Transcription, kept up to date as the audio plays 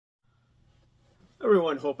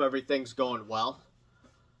Everyone, hope everything's going well.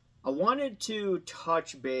 I wanted to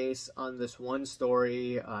touch base on this one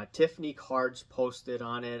story. Tiffany Cards posted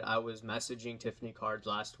on it. I was messaging Tiffany Cards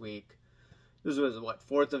last week. This was,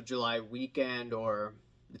 4th of July weekend or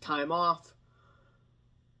the time off.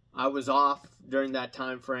 I was off during that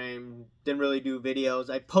time frame. Didn't really do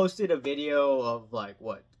videos. I posted a video of,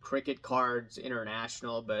 Cricket Cards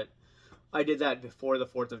International, but I did that before the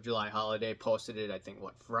 4th of July holiday. Posted it, I think,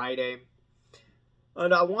 Friday.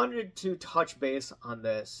 And I wanted to touch base on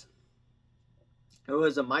this. It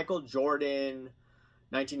was a Michael Jordan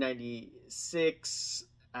 1996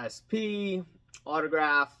 SP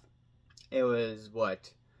autograph. It was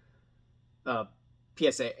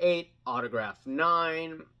PSA 8, autograph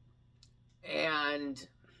 9. And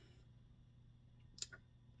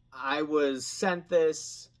I was sent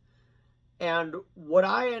this. And what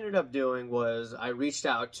I ended up doing was I reached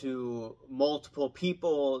out to multiple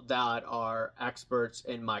people that are experts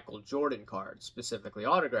in Michael Jordan cards, specifically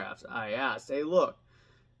autographs. I asked, hey, look,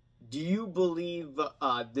 do you believe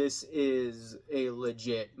this is a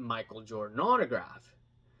legit Michael Jordan autograph?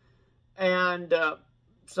 And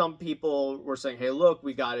some people were saying, hey, look,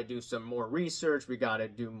 we got to do some more research. We got to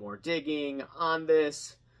do more digging on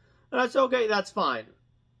this. And I said, okay, that's fine.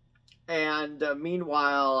 And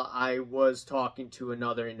meanwhile, I was talking to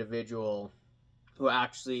another individual who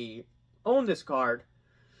actually owned this card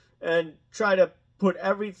and try to put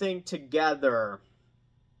everything together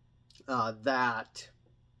that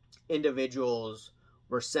individuals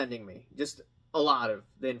were sending me. Just a lot of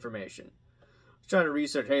the information. I was trying to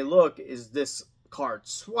research, hey, look, is this card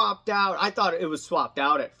swapped out? I thought it was swapped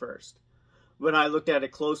out at first. When I looked at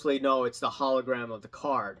it closely, no, it's the hologram of the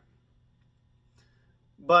card.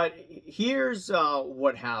 But here's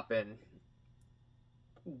what happened.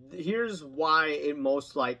 Here's why it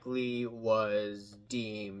most likely was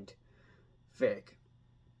deemed fake.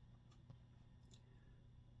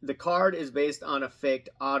 The card is based on a faked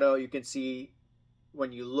auto. You can see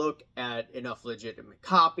when you look at enough legitimate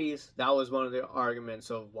copies. That was one of the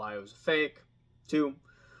arguments of why it was fake. 2,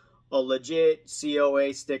 a legit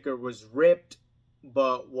COA sticker was ripped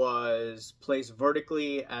but was placed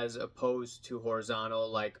vertically as opposed to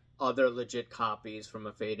horizontal like other legit copies from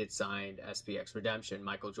a faded signed SPX Redemption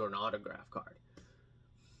Michael Jordan autograph card.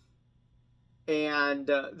 And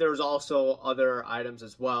there's also other items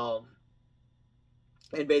as well.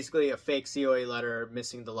 And basically a fake COA letter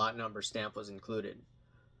missing the lot number stamp was included.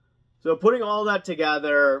 So putting all that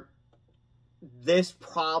together, this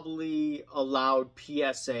probably allowed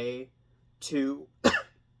PSA to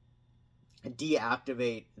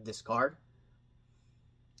deactivate this card.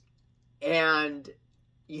 And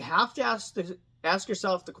you have to ask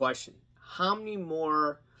yourself the question, how many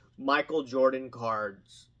more Michael Jordan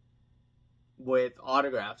cards with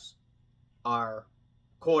autographs are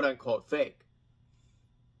quote-unquote fake?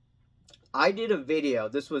 I did a video,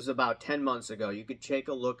 this was about 10 months ago. You could take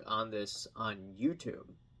a look on this on YouTube.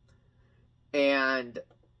 And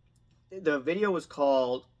the video was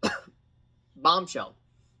called Bombshell.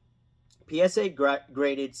 PSA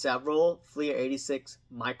graded several Fleer 86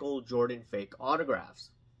 Michael Jordan fake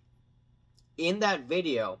autographs. In that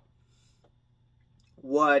video,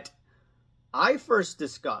 what I first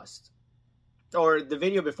discussed, or the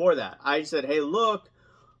video before that, I said, hey, look,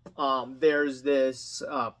 there's this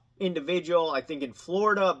individual, I think in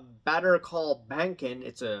Florida, Better Call Bankin.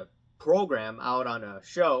 It's a program out on a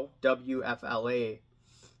show, WFLA.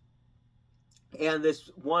 And this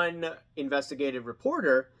one investigative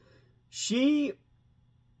reporter, she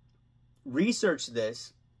researched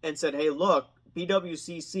this and said, hey, look,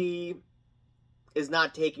 PWCC is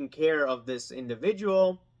not taking care of this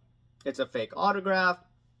individual. It's a fake autograph.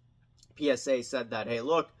 PSA said that, hey,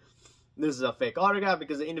 look, this is a fake autograph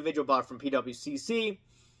because the individual bought from PWCC,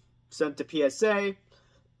 sent to PSA,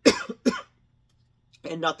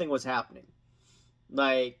 and nothing was happening.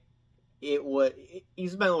 He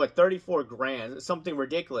spent 34 grand, something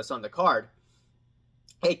ridiculous on the card.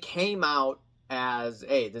 It came out as,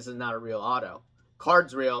 hey, this is not a real auto.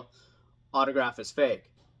 Card's real, autograph is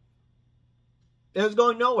fake. It was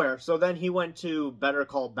going nowhere. So then he went to Better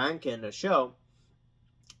Call Bankin, a show.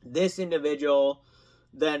 This individual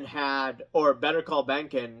then had, or Better Call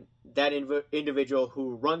Bankin, that individual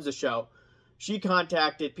who runs the show, she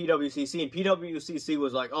contacted PWCC, and PWCC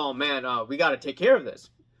was like, oh man, we got to take care of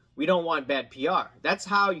this. We don't want bad PR. That's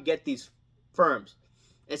how you get these firms.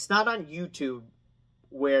 It's not on YouTube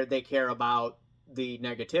where they care about the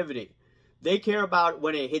negativity. They care about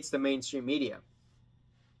when it hits the mainstream media.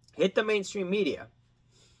 Hit the mainstream media.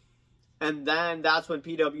 And then that's when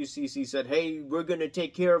PWCC said, hey, we're going to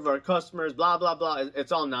take care of our customers, blah, blah, blah.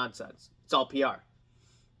 It's all nonsense. It's all PR.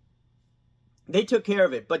 They took care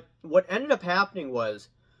of it. But what ended up happening was,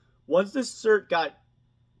 once this cert got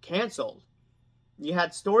canceled, you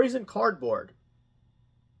had Stories in Cardboard.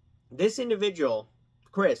 This individual,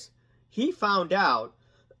 Chris, he found out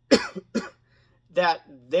that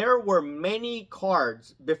there were many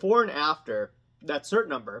cards before and after that cert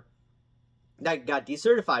number that got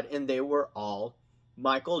decertified, and they were all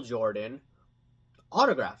Michael Jordan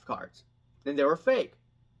autograph cards, and they were fake.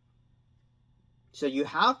 So you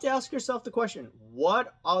have to ask yourself the question,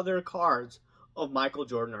 what other cards of Michael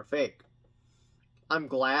Jordan are fake? I'm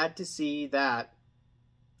glad to see that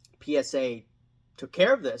PSA took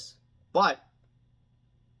care of this, but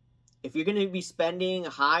if you're going to be spending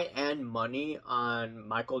high-end money on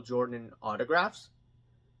Michael Jordan autographs,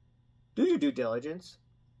 do your due diligence.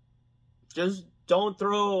 Just don't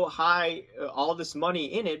throw all this money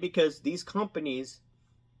in it, because these companies,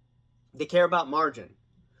 they care about margin.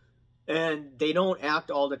 And they don't act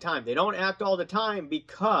all the time. They don't act all the time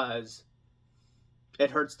because it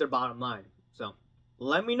hurts their bottom line. So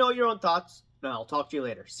let me know your own thoughts, and I'll talk to you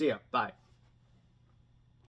later. See ya. Bye.